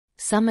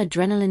Some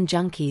adrenaline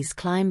junkies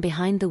climb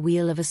behind the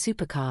wheel of a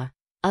supercar,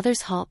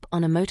 others hop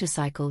on a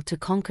motorcycle to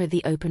conquer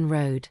the open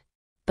road.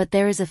 But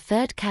there is a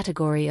third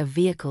category of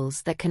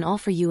vehicles that can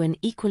offer you an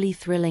equally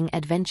thrilling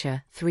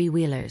adventure: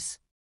 three-wheelers.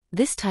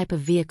 This type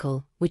of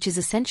vehicle, which is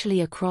essentially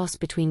a cross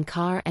between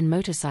car and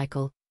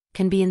motorcycle,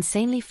 can be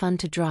insanely fun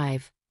to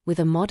drive, with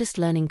a modest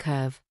learning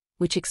curve,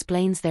 which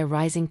explains their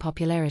rising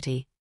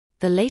popularity.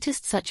 The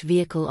latest such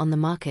vehicle on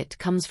the market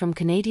comes from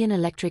Canadian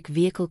electric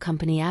vehicle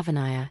company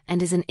Avvenire and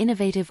is an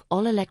innovative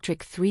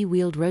all-electric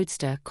three-wheeled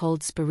roadster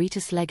called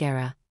Spiritus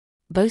Leggera.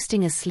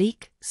 Boasting a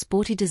sleek,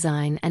 sporty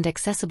design and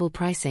accessible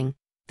pricing,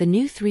 the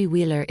new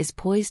three-wheeler is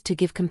poised to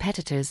give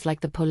competitors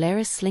like the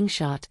Polaris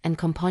Slingshot and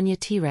Campagna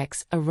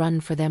T-Rex a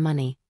run for their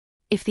money.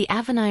 If the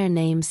Avvenire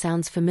name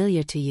sounds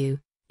familiar to you,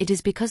 it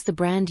is because the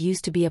brand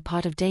used to be a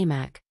part of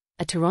Daymak,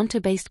 a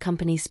Toronto-based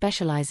company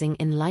specializing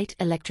in light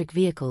electric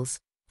vehicles,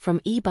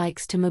 from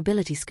e-bikes to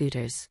mobility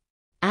scooters.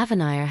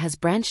 Avvenire has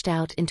branched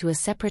out into a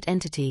separate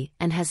entity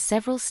and has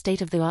several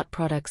state-of-the-art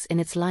products in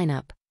its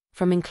lineup,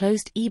 from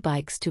enclosed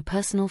e-bikes to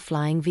personal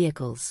flying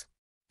vehicles.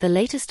 The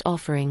latest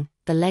offering,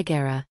 the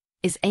Leggera,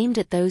 is aimed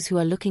at those who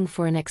are looking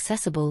for an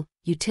accessible,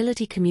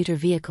 utility commuter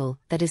vehicle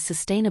that is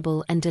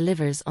sustainable and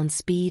delivers on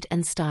speed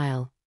and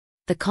style.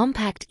 The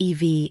compact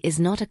EV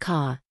is not a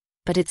car,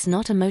 but it's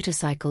not a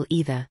motorcycle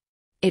either.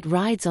 It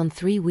rides on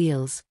three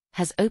wheels,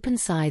 has open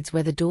sides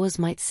where the doors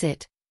might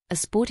sit, a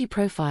sporty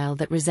profile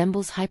that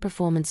resembles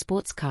high-performance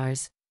sports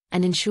cars,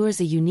 and ensures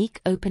a unique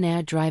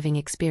open-air driving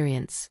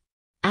experience.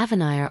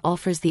 Avvenire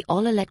offers the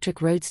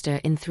all-electric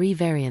Roadster in three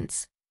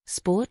variants: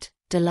 Sport,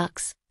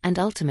 Deluxe, and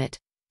Ultimate,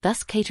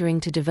 thus catering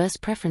to diverse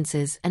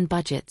preferences and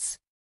budgets.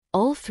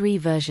 All three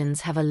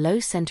versions have a low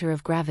center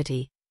of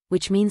gravity,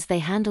 which means they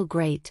handle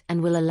great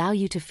and will allow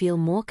you to feel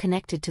more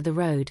connected to the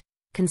road,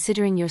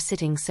 considering you're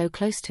sitting so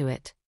close to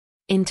it.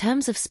 In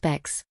terms of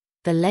specs,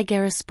 the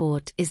Leggera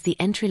Sport is the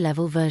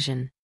entry-level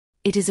version.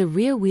 It is a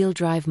rear-wheel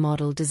drive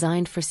model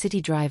designed for city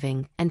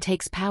driving and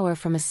takes power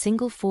from a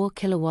single 4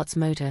 kW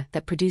motor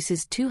that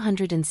produces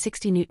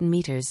 260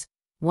 Nm,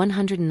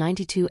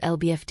 192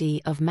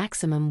 lb-ft of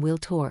maximum wheel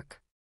torque.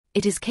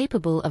 It is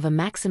capable of a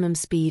maximum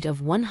speed of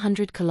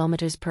 100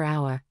 km per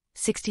hour,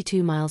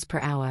 62 miles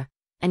per hour,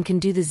 and can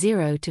do the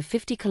 0 to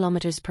 50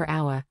 km per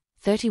hour,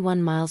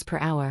 31 miles per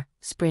hour,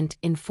 sprint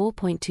in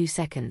 4.2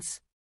 seconds.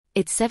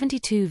 Its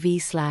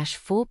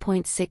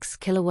 72V/4.6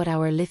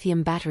 kWh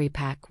lithium battery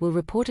pack will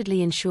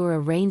reportedly ensure a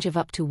range of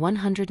up to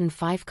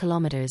 105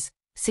 km,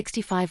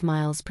 65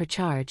 miles per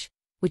charge,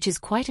 which is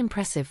quite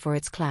impressive for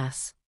its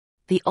class.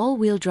 The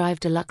all-wheel drive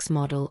deluxe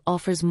model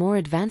offers more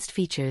advanced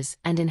features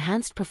and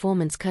enhanced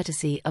performance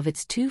courtesy of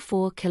its two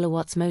 4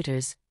 kW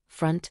motors,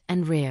 front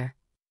and rear.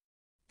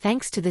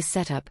 Thanks to this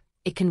setup,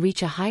 it can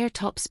reach a higher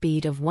top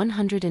speed of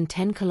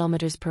 110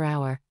 km per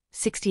hour,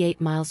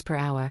 68 miles per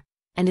hour,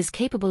 and is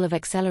capable of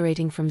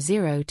accelerating from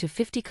 0 to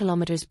 50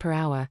 km per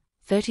hour,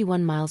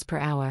 31 miles per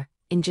hour,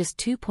 in just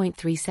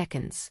 2.3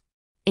 seconds.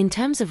 In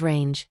terms of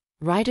range,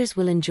 riders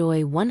will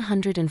enjoy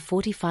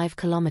 145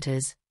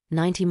 km,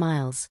 90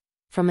 miles,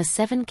 from a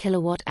 7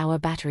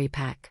 kWh battery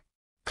pack.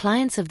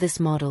 Clients of this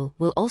model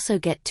will also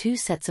get two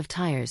sets of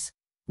tires,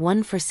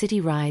 one for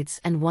city rides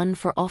and one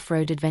for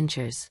off-road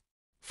adventures.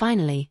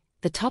 Finally,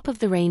 the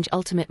top-of-the-range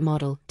Ultimate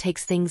model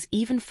takes things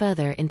even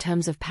further in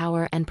terms of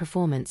power and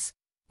performance,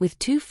 with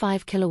two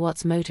 5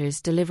 kW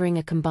motors delivering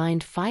a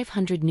combined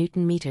 500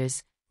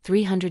 Nm,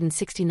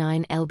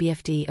 369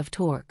 lb-ft of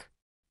torque.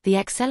 The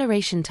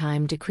acceleration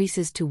time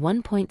decreases to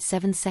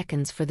 1.7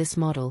 seconds for this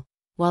model,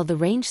 while the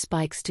range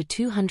spikes to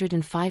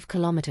 205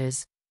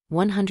 km,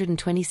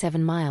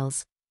 127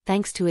 miles,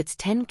 thanks to its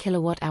 10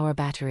 kWh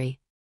battery.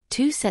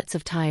 Two sets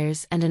of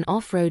tires and an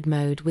off-road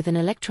mode with an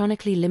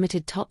electronically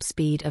limited top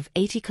speed of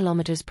 80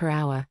 km per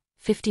hour,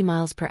 50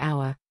 miles per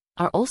hour,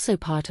 are also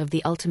part of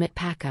the Ultimate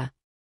Packer.